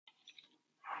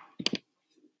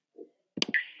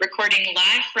recording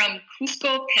live from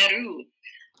Cusco, Peru.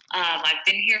 I've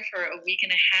been here for a week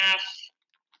and a half.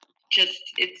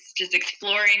 It's just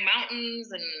exploring mountains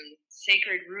and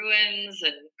sacred ruins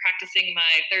and practicing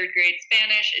my third grade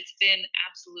Spanish. It's been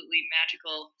absolutely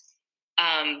magical.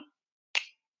 I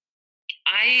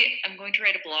am going to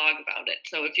write a blog about it.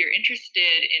 So if you're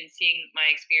interested in seeing my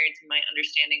experience and my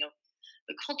understanding of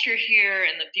the culture here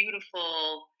and the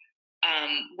beautiful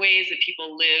ways that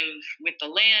people live with the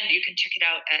land, you can check it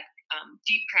out at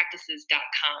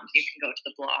deeppractices.com. You can go to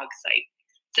the blog site.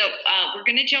 So we're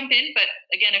going to jump in, but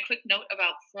again, a quick note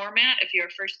about format. If you're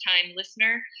a first-time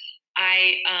listener,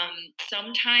 I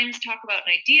sometimes talk about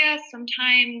an idea,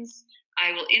 sometimes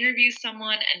I will interview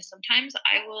someone, and sometimes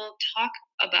I will talk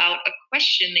about a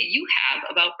question that you have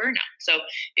about burnout. So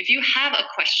if you have a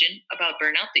question about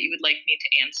burnout that you would like me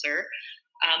to answer,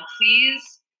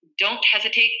 please don't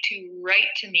hesitate to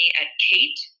write to me at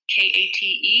Kate,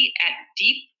 K-A-T-E, at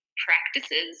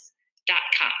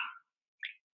deeppractices.com.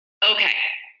 Okay,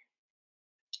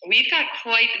 we've got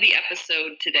quite the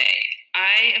episode today.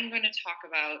 I am going to talk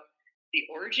about the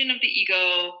origin of the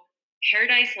ego,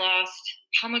 Paradise Lost,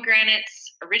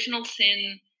 pomegranates, original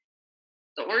sin,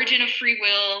 the origin of free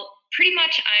will. Pretty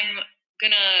much I'm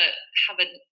going to have a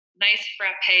nice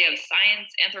frappe of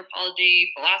science,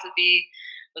 anthropology, philosophy,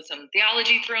 with some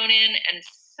theology thrown in, and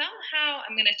somehow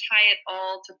I'm going to tie it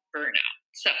all to burnout.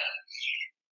 So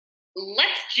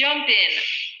let's jump in.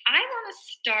 I want to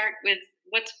start with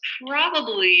what's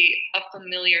probably a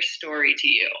familiar story to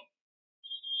you.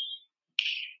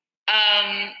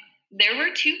 There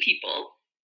were two people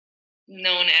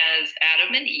known as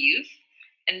Adam and Eve,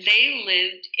 and they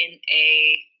lived in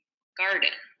a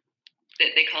garden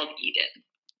that they called Eden.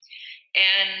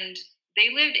 And they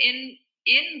lived in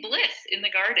bliss in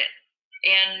the garden.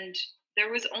 And there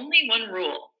was only one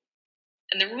rule.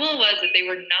 And the rule was that they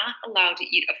were not allowed to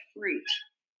eat a fruit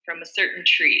from a certain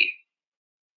tree.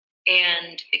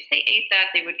 And if they ate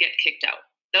that, they would get kicked out.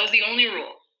 That was the only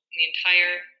rule in the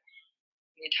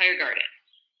entire garden.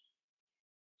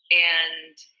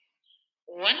 And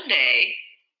one day,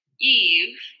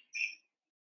 Eve,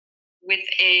 with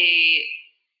a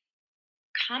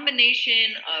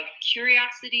combination of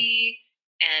curiosity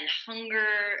and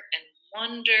hunger and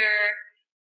wonder,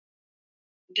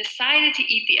 decided to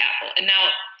eat the apple. And now,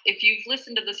 if you've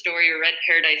listened to the story or read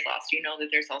Paradise Lost, you know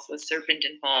that there's also a serpent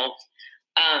involved.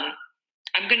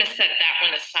 I'm going to set that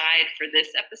one aside for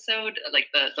this episode, like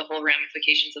the whole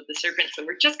ramifications of the serpent. So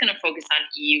we're just going to focus on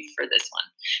Eve for this one.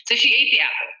 So she ate the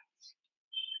apple,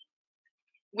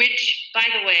 which, by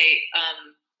the way,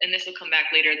 and this will come back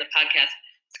later in the podcast,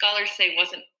 scholars say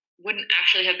wouldn't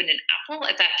actually have been an apple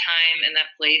at that time and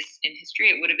that place in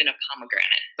history. It would have been a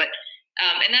pomegranate. But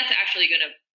and that's actually going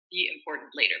to be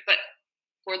important later. But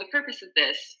for the purpose of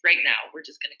this, right now, we're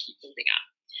just going to keep moving on.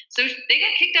 So they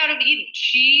got kicked out of Eden.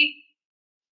 She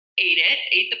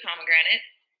ate the pomegranate,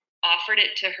 offered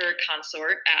it to her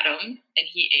consort, Adam, and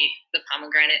he ate the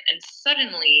pomegranate. And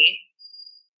suddenly,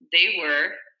 they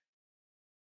were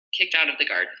kicked out of the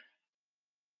garden.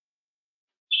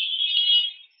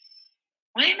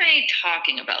 Why am I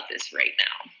talking about this right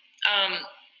now?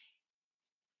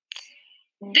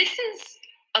 This is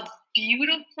a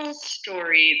beautiful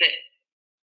story that,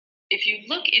 if you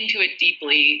look into it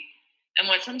deeply, and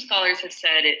what some scholars have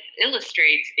said it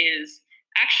illustrates, is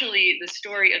actually the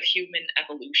story of human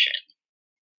evolution.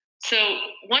 So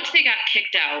once they got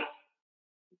kicked out,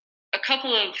 a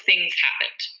couple of things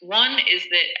happened. One is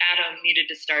that Adam needed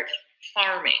to start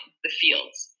farming the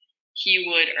fields. He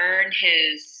would earn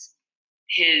his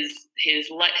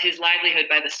livelihood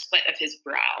by the sweat of his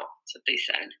brow, that's what they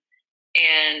said.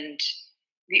 And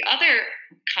the other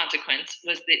consequence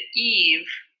was that Eve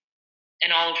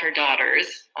and all of her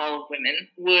daughters, all of women,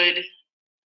 would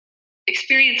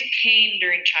experience pain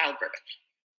during childbirth.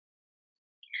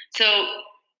 So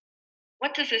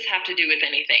what does this have to do with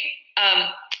anything?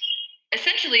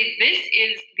 Essentially, this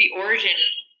is the origin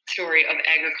story of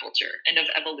agriculture and of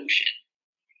evolution.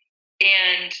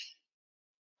 And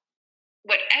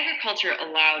what agriculture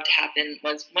allowed to happen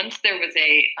was once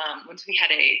we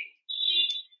had a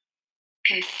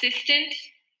consistent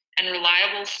and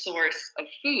reliable source of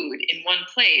food in one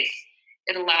place,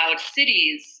 it allowed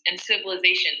cities and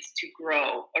civilizations to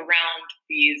grow around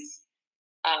these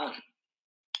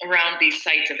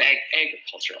sites of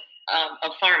agriculture,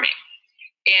 of farming.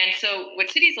 And so what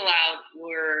cities allowed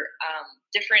were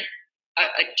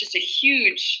just a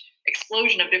huge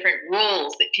explosion of different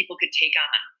roles that people could take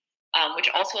on, which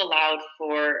also allowed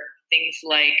for things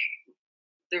like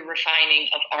the refining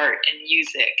of art and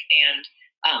music and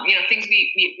things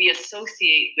we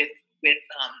associate with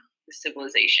the the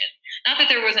civilization. Not that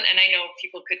there wasn't, and I know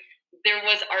there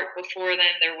was art before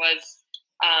then, there was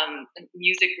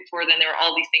music before then, there were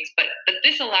all these things, but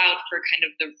this allowed for kind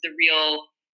of the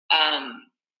real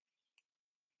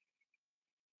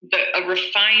a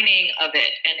refining of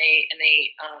it, and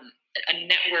a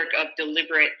network of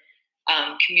deliberate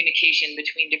communication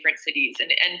between different cities,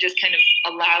 and just kind of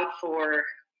allowed for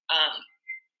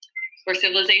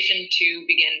civilization to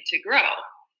begin to grow.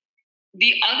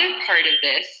 The other part of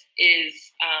this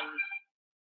is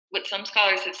what some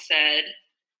scholars have said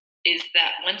is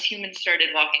that once humans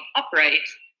started walking upright,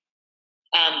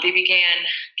 they began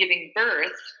giving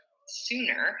birth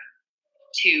sooner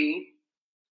to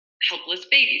helpless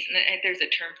babies. And there's a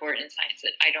term for it in science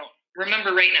that I don't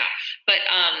remember right now. But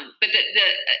the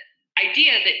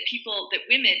idea that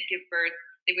women give birth,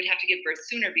 they would have to give birth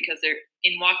sooner because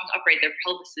in walking upright, their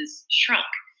pelvises shrunk.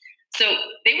 So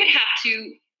they would have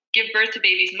to give birth to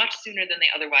babies much sooner than they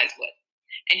otherwise would.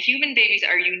 And human babies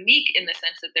are unique in the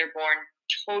sense that they're born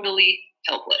totally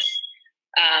helpless.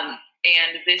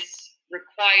 And this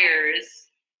requires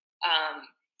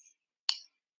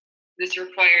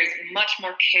much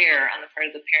more care on the part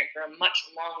of the parent for a much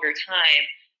longer time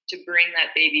to bring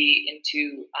that baby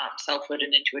into selfhood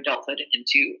and into adulthood and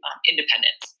into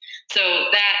independence. So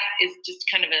that is just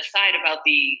kind of an aside about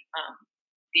the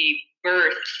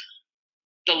birth,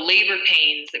 the labor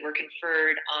pains that were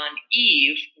conferred on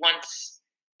Eve once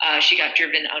she got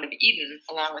driven out of Eden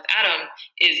along with Adam,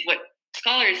 is what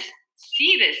scholars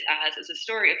see this as a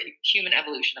story of human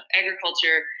evolution, of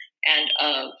agriculture and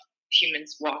of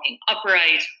humans walking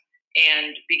upright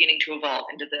and beginning to evolve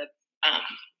into the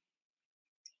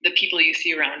people you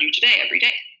see around you today, every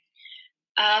day.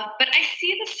 But I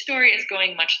see this story as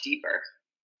going much deeper.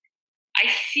 I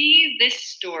see this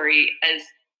story as,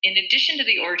 in addition to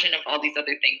the origin of all these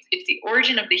other things, it's the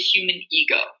origin of the human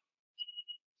ego.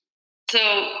 So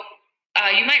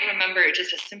you might remember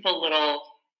just a simple little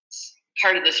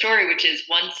part of the story, which is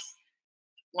once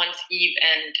Eve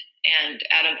and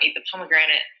Adam ate the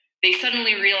pomegranate, they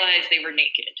suddenly realized they were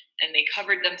naked, and they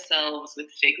covered themselves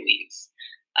with fig leaves.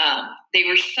 They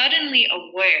were suddenly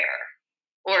aware,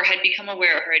 or had become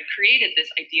aware, or had created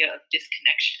this idea of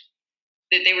disconnection,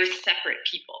 that they were separate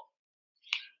people.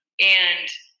 And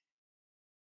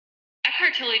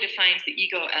Eckhart Tolle defines the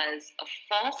ego as a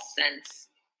false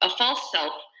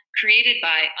self created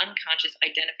by unconscious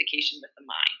identification with the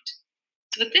mind.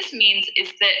 So what this means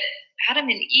is that Adam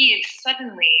and Eve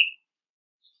suddenly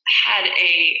had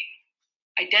a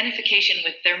identification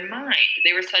with their mind.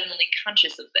 They were suddenly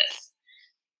conscious of this.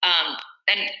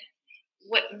 And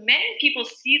what many people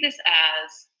see this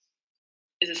as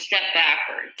is a step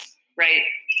backwards, right?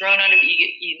 Thrown out of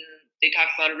Eden. They talk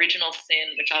about original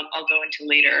sin, which I'll go into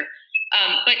later.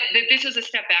 But this is a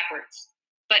step backwards.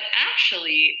 But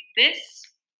actually, this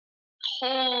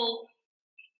whole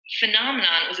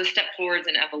phenomenon was a step forwards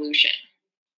in evolution.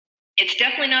 It's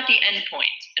definitely not the end point,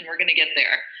 and we're going to get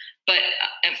there. But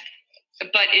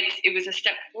it was a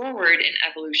step forward in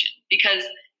evolution, because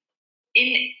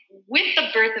with the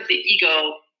birth of the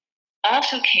ego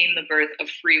also came the birth of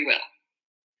free will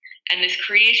and this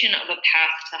creation of a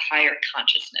path to higher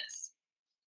consciousness.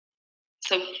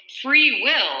 So free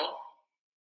will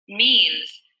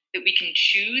means that we can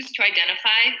choose to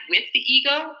identify with the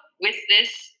ego, with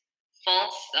this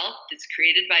false self that's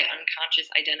created by unconscious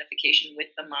identification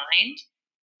with the mind.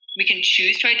 We can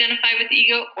choose to identify with the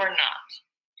ego or not.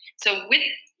 So with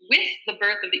the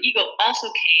birth of the ego also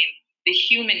came the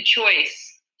human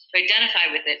choice to identify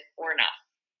with it or not.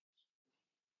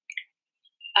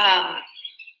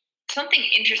 Something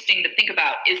interesting to think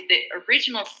about is that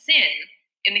original sin,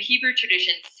 in the Hebrew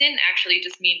tradition, sin actually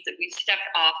just means that we've stepped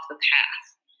off the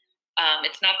path.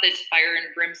 It's not this fire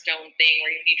and brimstone thing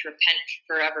where you need to repent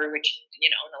forever, which,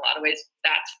 in a lot of ways,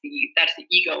 that's the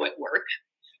ego at work.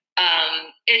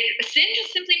 Sin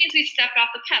just simply means we stepped off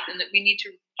the path and that we need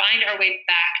to find our way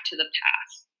back to the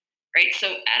path, right?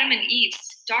 So Adam and Eve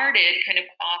started kind of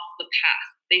off the path.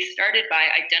 They started by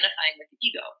identifying with the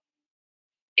ego.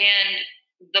 And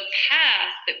the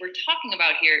path that we're talking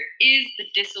about here is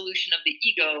the dissolution of the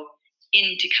ego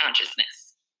into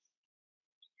consciousness.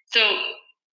 So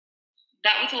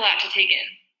that was a lot to take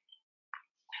in.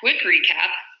 Quick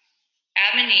recap.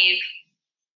 Adam and Eve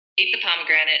ate the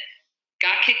pomegranate,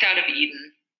 got kicked out of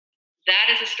Eden. That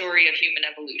is a story of human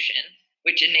evolution,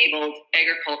 which enabled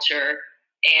agriculture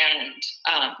and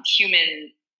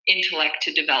human intellect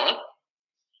to develop.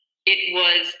 It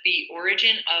was the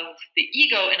origin of the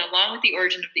ego, and along with the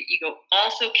origin of the ego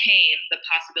also came the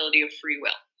possibility of free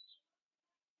will.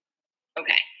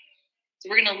 Okay, so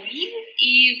we're going to leave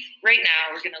Eve right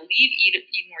now. We're going to leave Eden.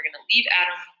 We're going to leave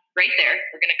Adam right there.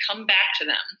 We're going to come back to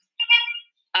them.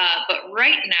 But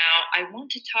right now, I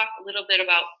want to talk a little bit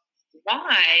about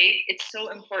why it's so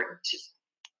important to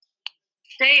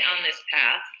stay on this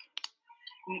path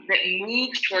that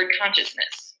moves toward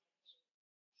consciousness.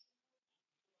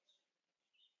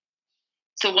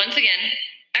 So once again,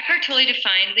 Eckhart Tolle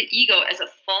defined the ego as a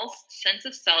false sense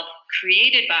of self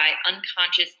created by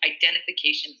unconscious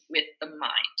identification with the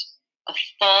mind. A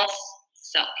false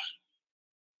self.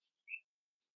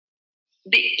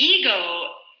 The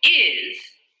ego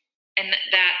is, and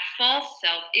that false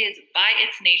self is by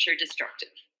its nature destructive.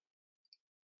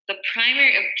 The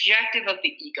primary objective of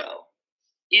the ego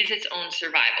is its own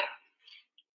survival.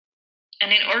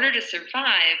 And in order to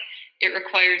survive, it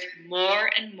requires more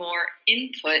and more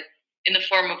input in the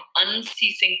form of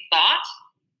unceasing thought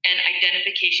and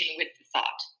identification with the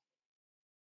thought.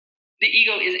 The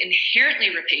ego is inherently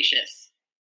rapacious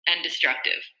and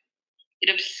destructive. It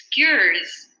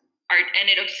obscures our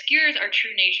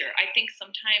true nature. I think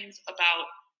sometimes about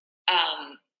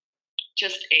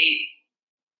just a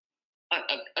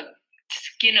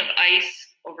skin of ice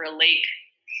over a lake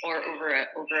or over a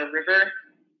river,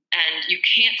 and you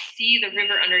can't see the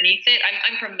river underneath it.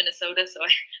 I'm from Minnesota, so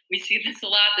we see this a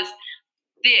lot. This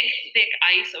thick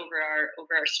ice over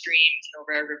our streams and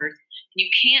over our rivers. And you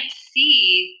can't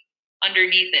see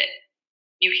underneath it.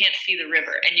 You can't see the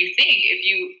river, and you think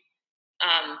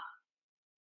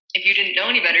if you didn't know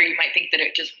any better, you might think that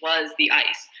it just was the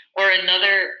ice. Or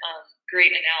another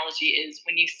great analogy is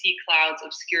when you see clouds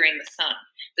obscuring the sun.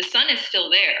 The sun is still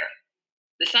there.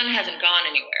 The sun hasn't gone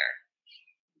anywhere.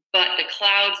 But the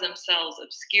clouds themselves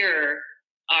obscure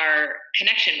our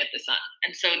connection with the sun.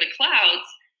 And so the clouds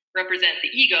represent the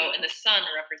ego, and the sun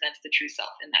represents the true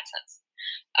self in that sense.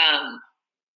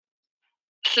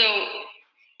 So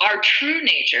our true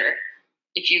nature,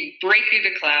 if you break through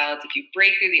the clouds, if you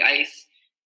break through the ice,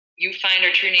 you find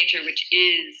our true nature, which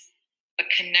is a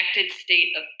connected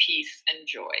state of peace and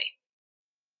joy.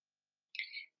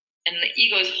 And the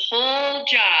ego's whole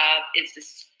job is to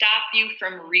stop you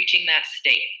from reaching that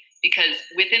state, because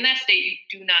within that state, you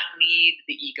do not need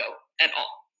the ego at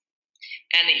all.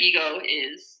 And the ego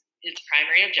its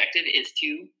primary objective is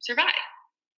to survive.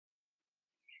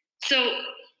 So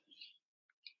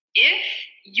if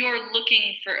you're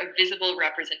looking for a visible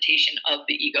representation of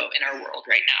the ego in our world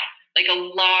right now, like a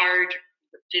large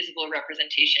visible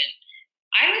representation,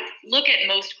 I would look at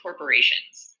most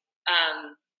corporations.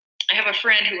 I have a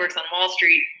friend who works on Wall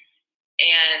Street,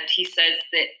 and he says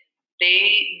that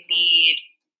they need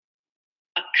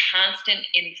a constant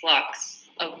influx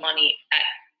of money at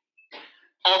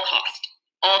all cost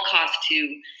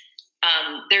to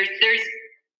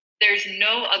there's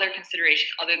no other consideration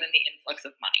other than the influx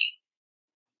of money.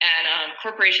 And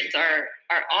corporations are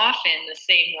often the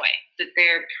same way, that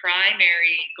their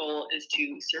primary goal is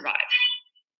to survive.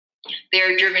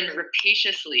 They're driven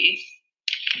rapaciously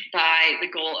by the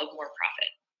goal of more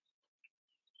profit.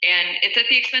 And it's at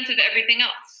the expense of everything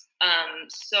else.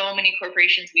 So many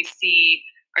corporations we see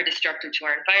are destructive to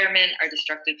our environment, are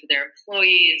destructive to their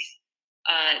employees.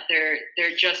 They're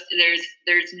just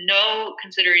there's no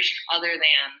consideration other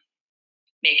than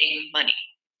making money.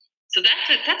 So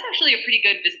that's actually a pretty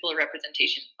good visible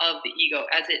representation of the ego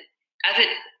as it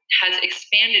has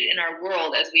expanded in our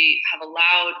world, as we have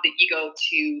allowed the ego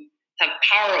to have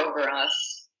power over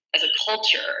us as a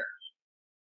culture.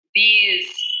 These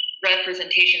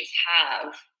representations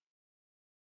have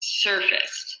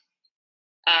surfaced.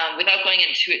 Without going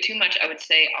into it too much, I would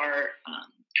say our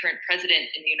current president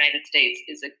in the United States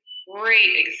is a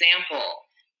great example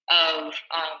of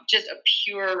just a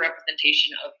pure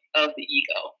representation of the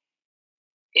ego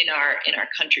in our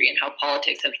country, and how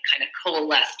politics have kind of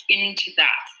coalesced into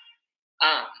that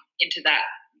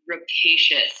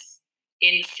rapacious,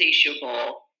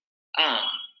 insatiable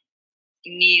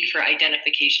need for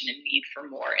identification and need for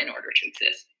more in order to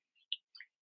exist.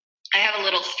 I have a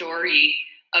little story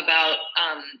about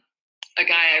a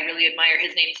guy I really admire.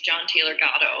 His name's John Taylor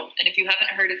Gatto, and if you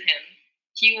haven't heard of him,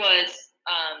 he was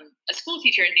a school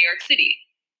teacher in New York City,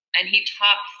 and he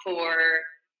taught for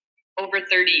over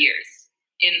 30 years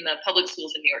in the public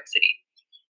schools in New York City.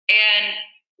 And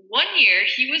one year,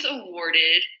 he was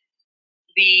awarded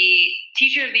the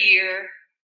Teacher of the Year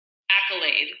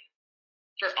accolade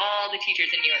for all the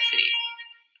teachers in New York City.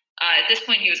 At this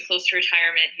point, he was close to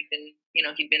retirement.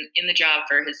 He'd been in the job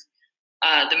for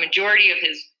the majority of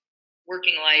his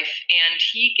working life, and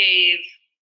he gave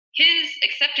his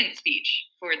acceptance speech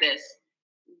for this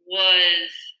was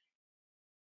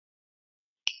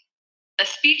a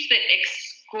speech that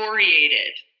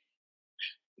excoriated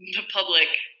the public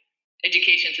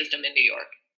education system in New York.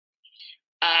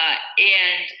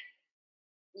 And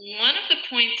one of the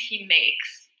points he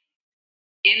makes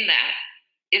in that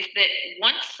is that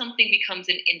once something becomes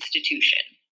an institution,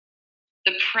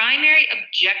 the primary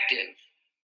objective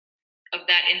of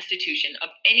that institution, of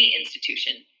any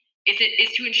institution, is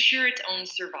to ensure its own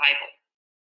survival.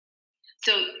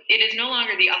 So it is no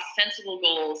longer the ostensible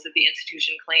goals that the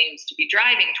institution claims to be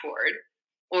driving toward,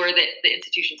 or that the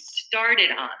institution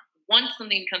started on. Once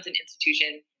something becomes an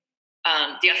institution,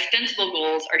 the ostensible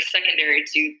goals are secondary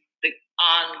to the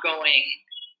ongoing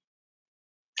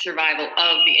survival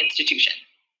of the institution.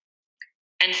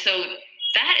 And so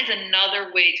that is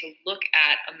another way to look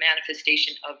at a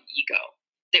manifestation of ego,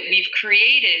 that we've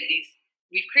created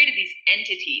these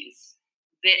entities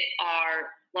that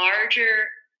are larger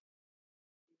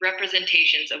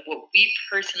representations of what we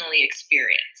personally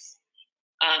experience.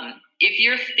 If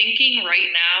you're thinking right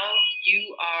now,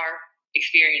 you are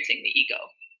experiencing the ego.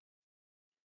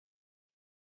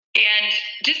 And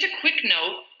just a quick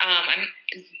note,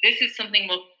 this is something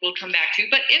we'll come back to,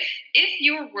 but if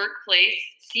your workplace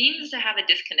seems to have a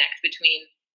disconnect between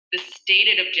the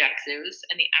stated objectives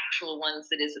and the actual ones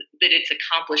that it's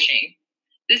accomplishing,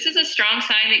 this is a strong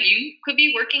sign that you could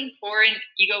be working for an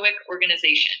egoic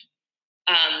organization.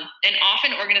 And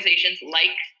often organizations,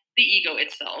 like the ego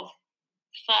itself,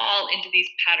 fall into these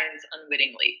patterns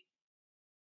unwittingly.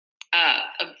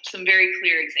 Some very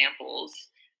clear examples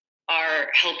are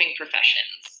helping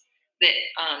professions that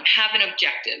have an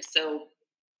objective. So,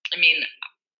 I mean,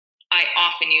 I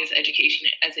often use education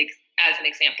as an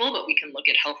example, but we can look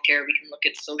at healthcare, we can look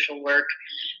at social work.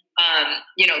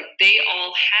 They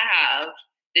all have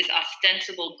this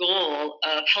ostensible goal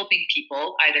of helping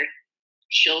people, either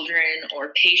children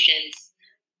or patients.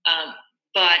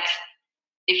 But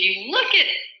if you look at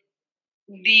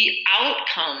the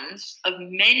outcomes of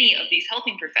many of these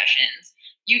helping professions,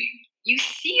 you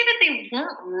see that they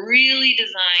weren't really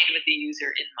designed with the user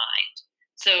in mind.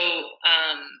 So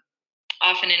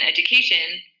often in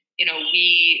education,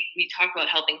 we talk about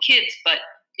helping kids, but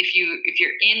if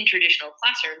you're in traditional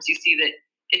classrooms, you see that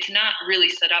it's not really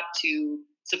set up to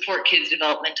support kids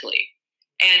developmentally.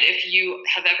 And if you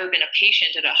have ever been a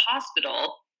patient at a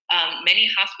hospital, many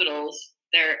hospitals,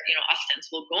 their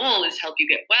ostensible goal is to help you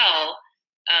get well,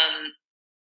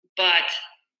 but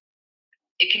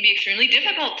it can be extremely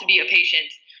difficult to be a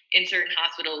patient in certain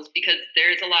hospitals because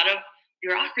there's a lot of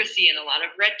bureaucracy and a lot of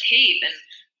red tape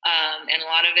and a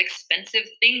lot of expensive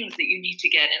things that you need to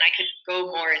get. And I could go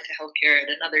more into healthcare at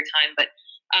another time, but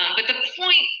the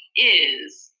point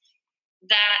is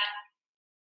that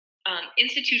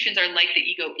institutions are like the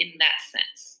ego in that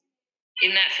sense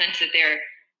that they're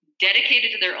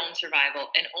dedicated to their own survival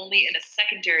and only in a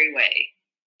secondary way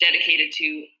dedicated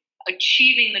to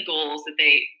achieving the goals that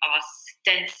they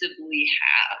ostensibly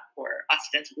have or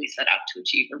ostensibly set out to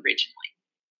achieve originally.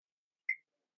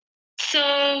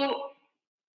 So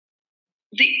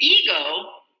the ego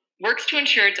works to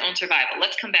ensure its own survival.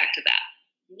 Let's come back to that.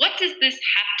 What does this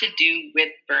have to do with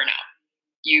burnout?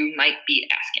 You might be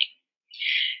asking.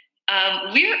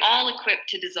 We're all equipped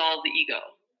to dissolve the ego.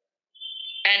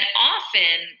 And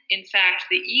often, in fact,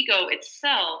 the ego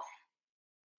itself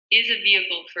is a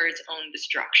vehicle for its own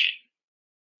destruction.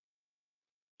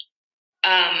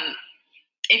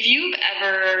 If you've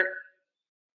ever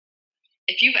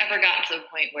gotten to the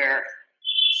point where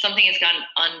something has gotten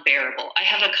unbearable, I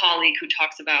have a colleague who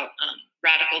talks about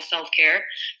radical self-care.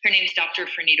 Her name's Dr.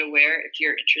 Fernita Ware. If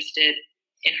you're interested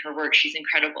in her work, she's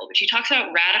incredible. But she talks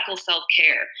about radical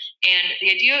self-care. And the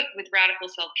idea with radical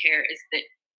self-care is that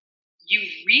you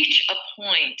reach a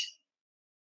point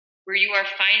where you are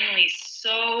finally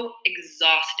so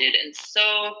exhausted and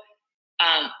so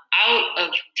out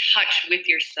of touch with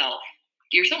yourself.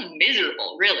 You're so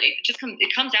miserable, really.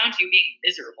 It comes down to you being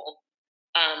miserable,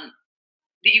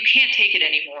 that you can't take it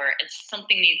anymore and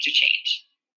something needs to change.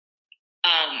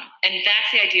 And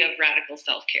that's the idea of radical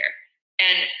self-care.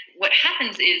 And what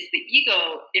happens is the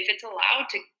ego, if it's allowed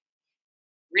to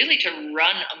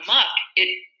run amok, it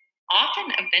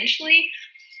often eventually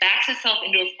backs itself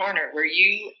into a corner where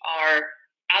you are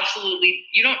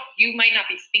you might not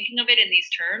be thinking of it in these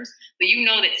terms, but you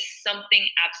know that something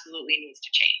absolutely needs to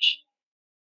change.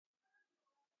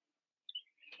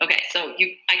 Okay, so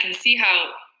I can see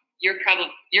how you're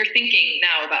thinking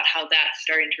now about how that's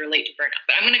starting to relate to burnout,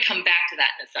 but I'm going to come back to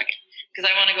that in a second because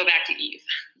I want to go back to Eve.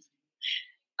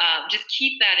 Just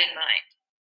keep that in mind.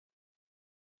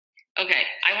 Okay,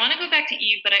 I want to go back to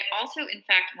Eve, but I also, in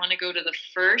fact, want to go to the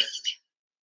first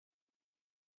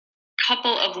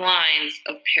couple of lines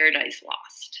of Paradise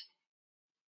Lost.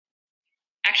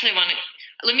 Actually,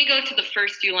 let me go to the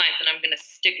first few lines, and I'm going to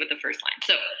stick with the first line.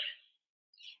 So,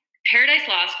 Paradise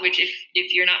Lost, which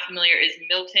if you're not familiar, is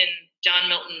John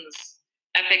Milton's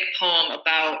epic poem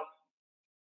about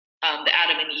the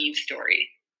Adam and Eve story.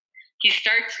 He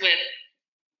starts with,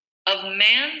 of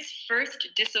man's first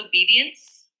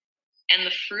disobedience and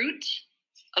the fruit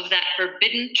of that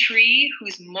forbidden tree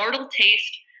whose mortal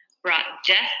taste brought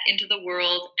death into the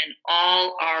world and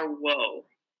all our woe.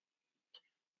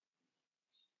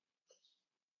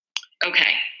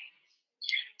 Okay,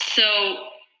 so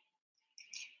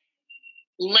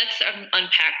let's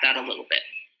unpack that a little bit.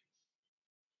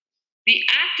 The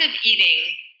act of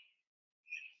eating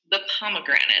the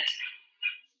pomegranate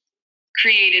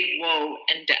created woe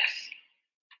and death.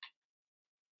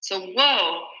 So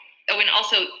woe, oh, and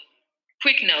also,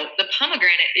 quick note, the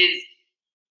pomegranate is,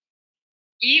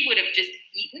 Eve would have just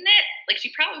eaten it. Like,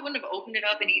 she probably wouldn't have opened it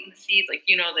up and eaten the seeds. Like,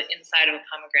 you know, the inside of a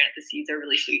pomegranate, the seeds are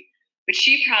really sweet. But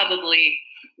she probably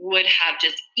would have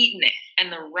just eaten it.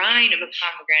 And the rind of a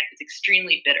pomegranate is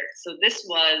extremely bitter. So this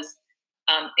was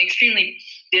an extremely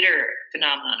bitter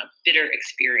phenomenon, a bitter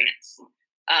experience.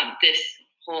 This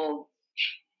whole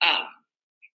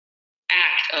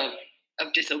act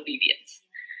of disobedience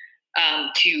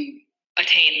to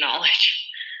attain knowledge.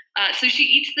 So she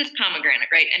eats this pomegranate,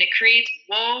 right? And it creates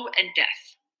woe and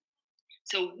death.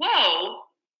 So woe,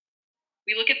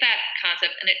 we look at that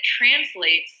concept and it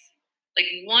translates, like,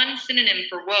 one synonym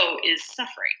for woe is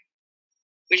suffering,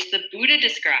 which the Buddha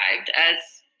described as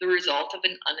the result of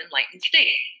an unenlightened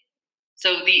state.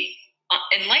 So the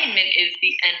enlightenment is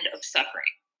the end of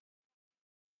suffering.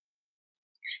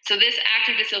 So this act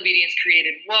of disobedience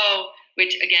created woe,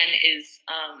 which again is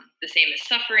the same as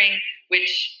suffering,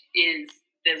 which is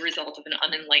the result of an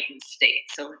unenlightened state.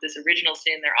 So this original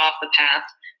sin, they're off the path.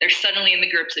 They're suddenly in the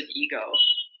grips of ego,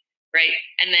 right?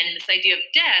 And then this idea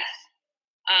of death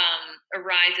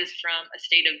arises from a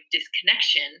state of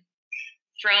disconnection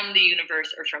from the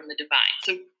universe or from the divine.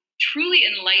 So truly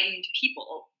enlightened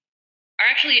people are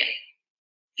actually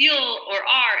feel or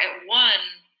are at one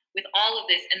with all of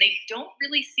this, and they don't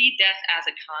really see death as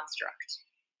a construct.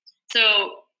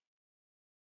 So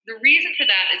the reason for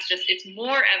that is just, it's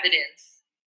more evidence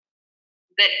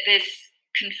that this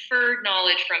conferred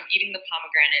knowledge from eating the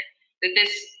pomegranate, that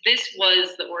this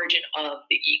was the origin of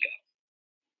the ego.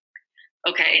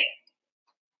 Okay.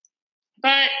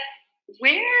 But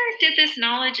where did this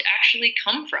knowledge actually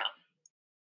come from?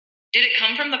 Did it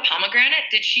come from the pomegranate?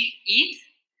 Did she eat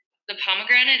the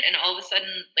pomegranate and all of a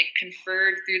sudden, like,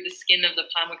 conferred through the skin of the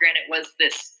pomegranate was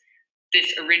this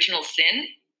original sin?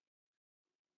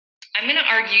 I'm going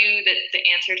to argue that the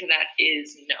answer to that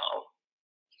is no.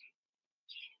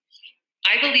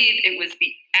 I believe it was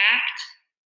the act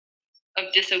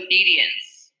of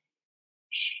disobedience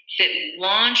that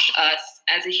launched us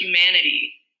as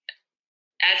humanity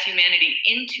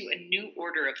into a new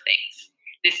order of things,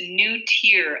 this new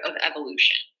tier of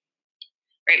evolution.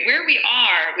 Right? Where we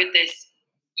are with this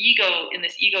ego, in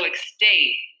this egoic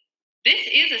state, this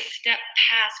is a step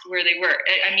past where they were.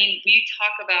 I mean, we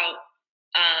talk about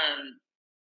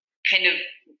kind of,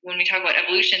 when we talk about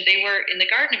evolution, they were in the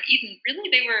Garden of Eden, really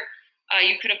they were,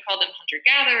 you could have called them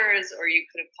hunter-gatherers, or you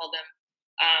could have called them,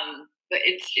 but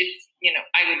it's you know,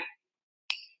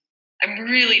 I'm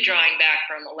really drawing back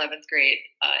from 11th grade,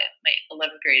 my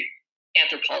 11th grade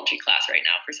anthropology class right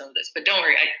now for some of this, but don't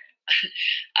worry,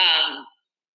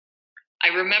 I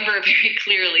remember very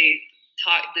clearly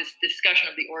this discussion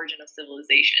of the origin of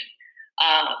civilization.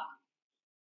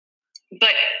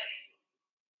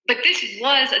 But this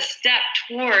was a step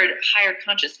toward higher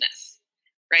consciousness,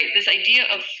 right? This idea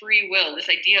of free will, this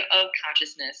idea of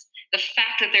consciousness, the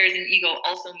fact that there is an ego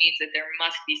also means that there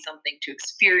must be something to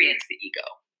experience the ego,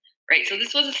 right? So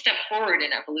this was a step forward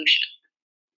in evolution.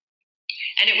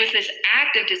 And it was this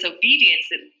act of disobedience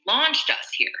that launched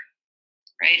us here,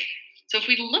 right? So if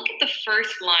we look at the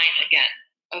first line again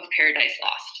of Paradise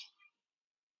Lost,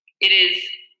 it is,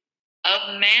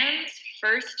 of man's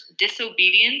first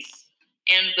disobedience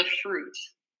and the fruit.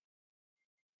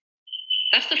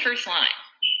 That's the first line.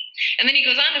 And then he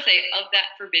goes on to say, of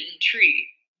that forbidden tree.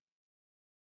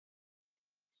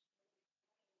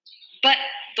 But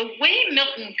the way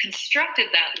Milton constructed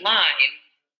that line,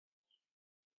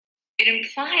 it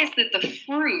implies that the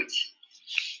fruit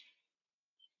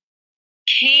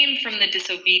came from the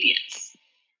disobedience.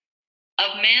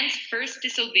 Of man's first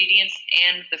disobedience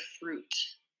and the fruit.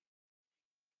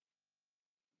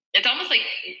 It's almost like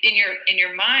in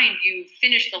your mind, you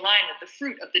finish the line with the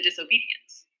fruit of the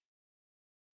disobedience.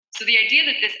 So the idea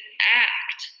that this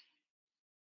act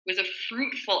was a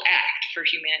fruitful act for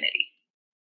humanity.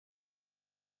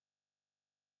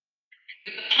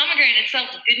 The pomegranate itself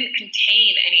didn't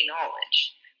contain any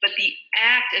knowledge. But the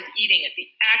act of eating it, the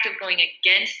act of going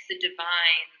against the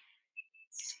divine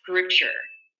scripture,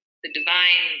 the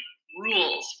divine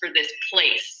rules for this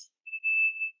place,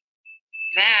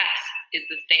 that is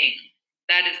the thing.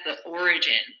 That is the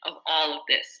origin of all of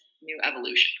this new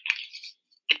evolution.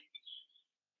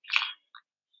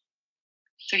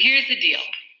 So here's the deal.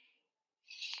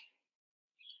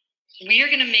 We are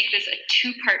going to make this a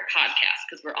 2-part podcast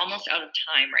because we're almost out of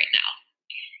time right now.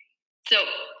 So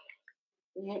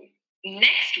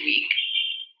next week,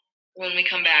 when we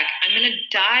come back, I'm going to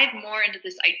dive more into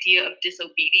this idea of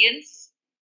disobedience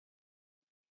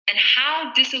and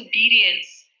how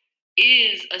disobedience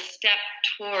is a step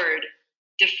toward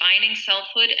defining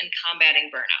selfhood and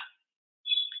combating burnout.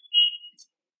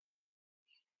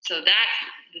 So that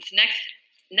this next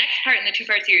part in the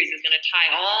 2-part series is going to tie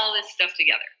all this stuff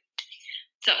together.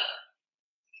 So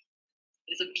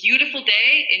it's a beautiful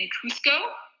day in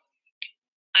Cusco.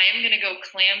 I am going to go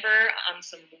clamber on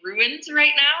some ruins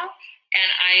right now.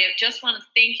 And I just want to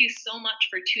thank you so much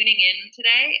for tuning in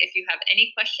today. If you have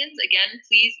any questions, again,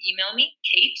 please email me,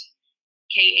 Kate,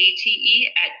 Kate,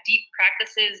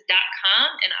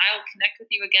 @deeppractices.com, and I will connect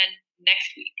with you again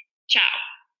next week.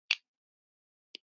 Ciao.